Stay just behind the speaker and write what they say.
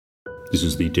This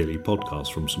is the daily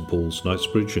podcast from St Paul's,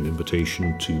 Knightsbridge, an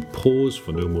invitation to pause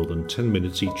for no more than 10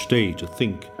 minutes each day to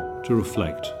think, to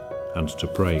reflect, and to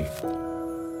pray.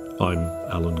 I'm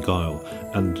Alan Guile,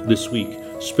 and this week,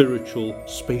 Spiritual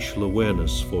Spatial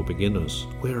Awareness for Beginners.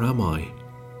 Where am I?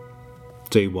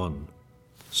 Day 1,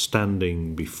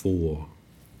 Standing Before.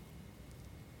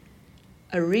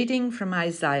 A reading from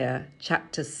Isaiah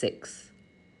chapter 6.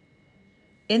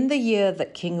 In the year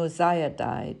that King Uzziah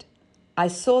died, I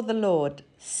saw the Lord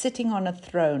sitting on a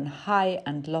throne high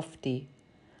and lofty,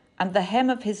 and the hem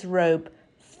of his robe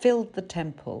filled the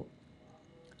temple.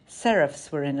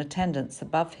 Seraphs were in attendance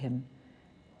above him.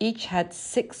 Each had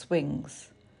 6 wings.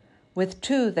 With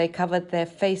 2 they covered their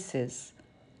faces,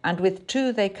 and with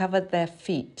 2 they covered their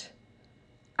feet,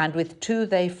 and with 2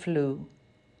 they flew.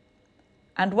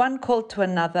 And one called to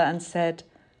another and said,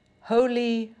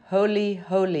 Holy, holy,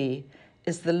 holy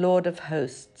is the Lord of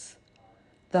hosts.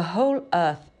 The whole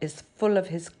earth is full of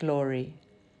his glory.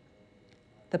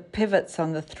 The pivots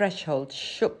on the threshold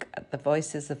shook at the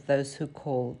voices of those who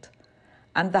called,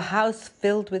 and the house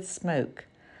filled with smoke.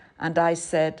 And I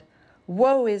said,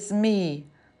 Woe is me!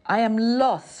 I am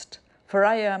lost, for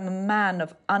I am a man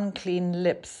of unclean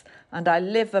lips, and I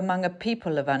live among a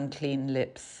people of unclean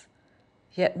lips.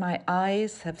 Yet my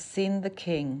eyes have seen the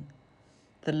King,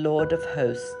 the Lord of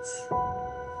hosts.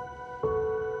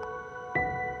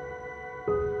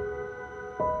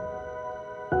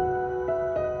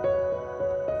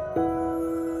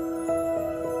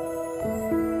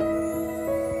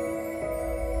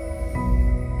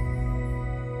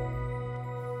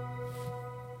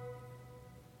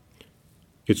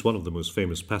 It's one of the most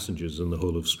famous passages in the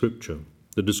whole of Scripture.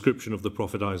 The description of the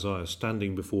prophet Isaiah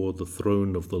standing before the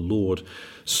throne of the Lord,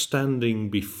 standing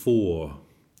before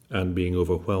and being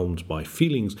overwhelmed by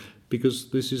feelings,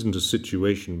 because this isn't a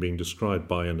situation being described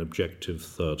by an objective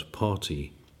third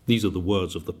party. These are the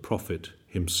words of the prophet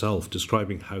himself,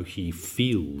 describing how he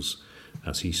feels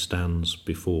as he stands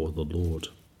before the Lord.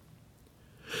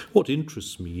 What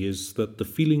interests me is that the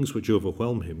feelings which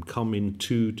overwhelm him come in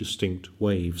 2 distinct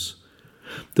waves.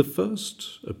 The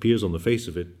first appears on the face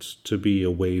of it to be a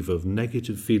wave of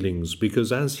negative feelings, because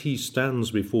as he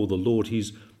stands before the Lord,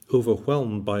 he's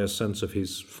overwhelmed by a sense of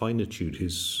his finitude,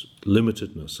 his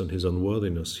limitedness, and his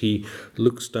unworthiness. He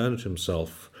looks down at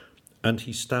himself and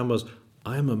he stammers,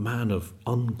 I am a man of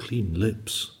unclean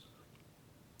lips.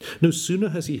 No sooner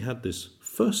has he had this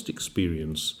first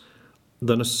experience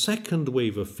than a second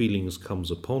wave of feelings comes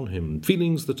upon him,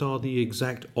 feelings that are the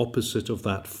exact opposite of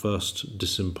that first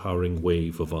disempowering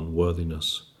wave of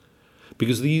unworthiness.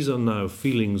 Because these are now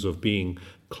feelings of being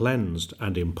cleansed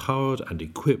and empowered and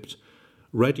equipped,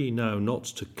 ready now not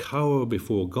to cower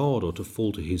before God or to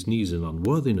fall to his knees in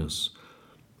unworthiness,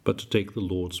 but to take the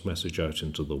Lord's message out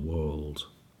into the world.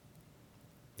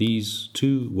 These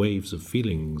 2 waves of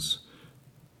feelings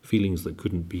that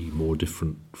couldn't be more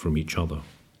different from each other.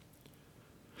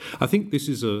 I think this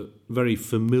is a very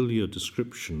familiar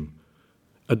description,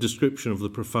 a description of the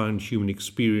profound human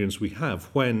experience we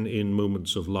have when, in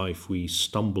moments of life, we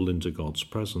stumble into God's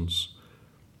presence.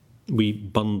 We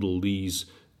bundle these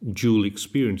dual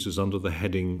experiences under the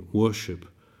heading worship.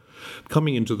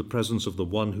 Coming into the presence of the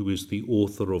one who is the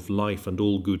author of life and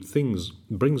all good things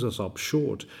brings us up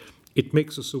short. It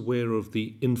makes us aware of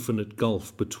the infinite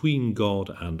gulf between God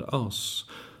and us.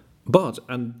 But,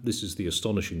 and this is the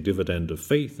astonishing dividend of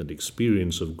faith and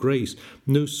experience of grace,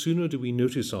 no sooner do we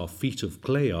notice our feet of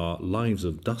clay, our lives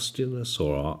of dustiness,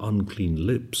 or our unclean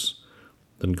lips,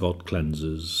 than God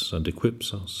cleanses and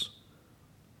equips us.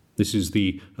 This is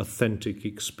the authentic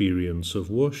experience of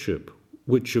worship,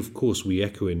 which of course we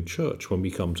echo in church when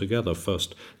we come together,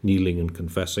 first kneeling and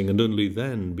confessing, and only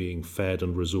then being fed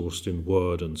and resourced in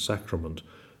word and sacrament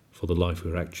for the life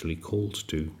we're actually called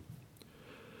to.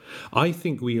 I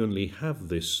think we only have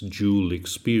this dual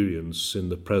experience in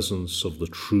the presence of the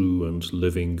true and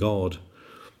living God.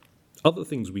 Other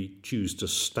things we choose to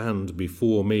stand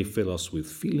before may fill us with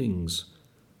feelings,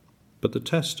 but the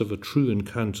test of a true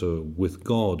encounter with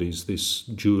God is this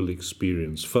dual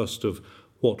experience, first of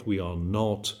what we are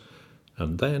not,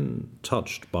 and then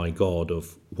touched by God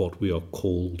of what we are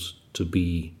called to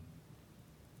be.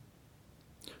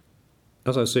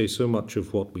 As I say, so much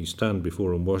of what we stand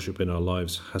before and worship in our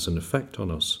lives has an effect on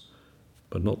us,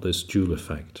 but not this dual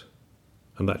effect.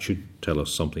 And that should tell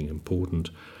us something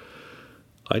important.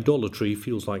 Idolatry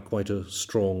feels like quite a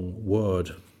strong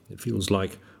word. It feels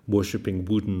like worshipping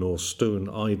wooden or stone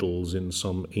idols in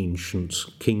some ancient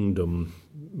kingdom.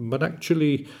 But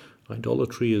actually,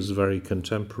 idolatry is very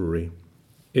contemporary.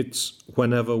 It's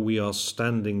whenever we are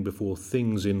standing before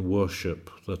things in worship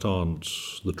that aren't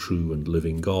the true and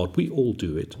living God. We all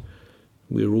do it.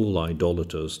 We're all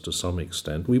idolaters to some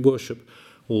extent. We worship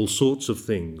all sorts of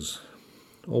things,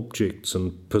 objects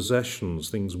and possessions,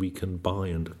 things we can buy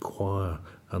and acquire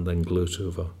and then gloat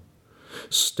over.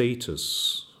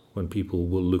 Status, when people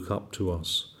will look up to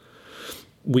us.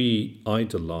 We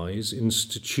idolize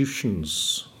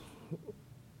institutions.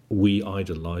 We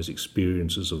idolize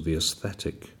experiences of the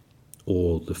aesthetic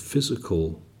or the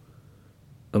physical.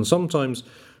 And sometimes,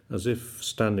 as if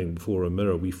standing before a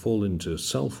mirror, we fall into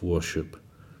self-worship,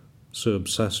 so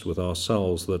obsessed with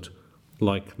ourselves that,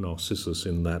 like Narcissus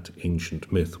in that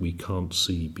ancient myth, we can't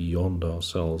see beyond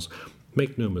ourselves.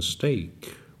 Make no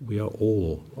mistake, we are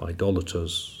all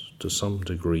idolaters to some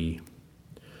degree.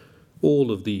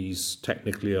 All of these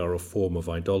technically are a form of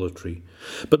idolatry,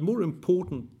 but more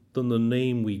important than the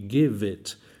name we give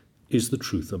it is the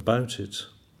truth about it,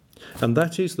 and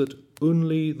that is that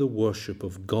only the worship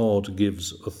of God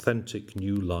gives authentic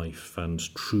new life and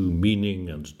true meaning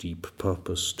and deep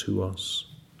purpose to us.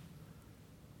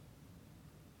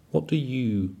 What do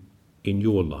you in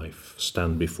your life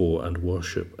stand before and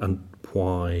worship, and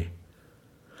why?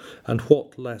 And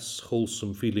what less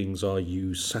wholesome feelings are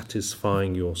you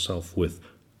satisfying yourself with,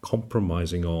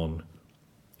 compromising on,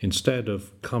 instead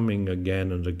of coming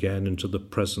again and again into the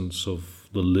presence of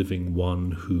the living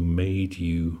one who made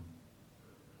you?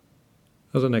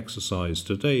 As an exercise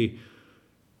today,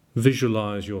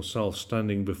 visualize yourself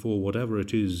standing before whatever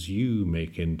it is you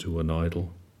make into an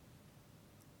idol,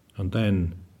 and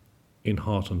then, in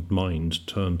heart and mind,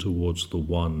 turn towards the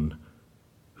one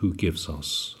who gives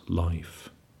us life.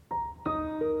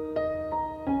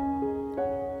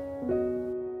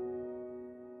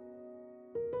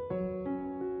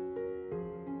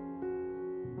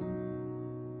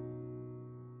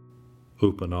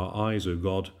 Open our eyes, O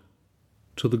God,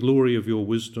 to the glory of your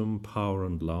wisdom, power,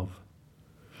 and love.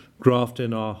 Graft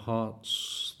in our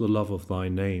hearts the love of thy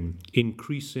name.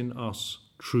 Increase in us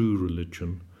true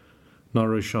religion.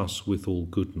 Nourish us with all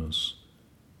goodness.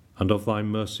 And of thy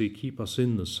mercy keep us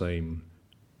in the same,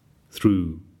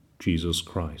 through Jesus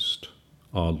Christ,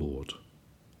 our Lord.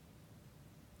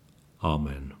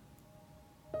 Amen.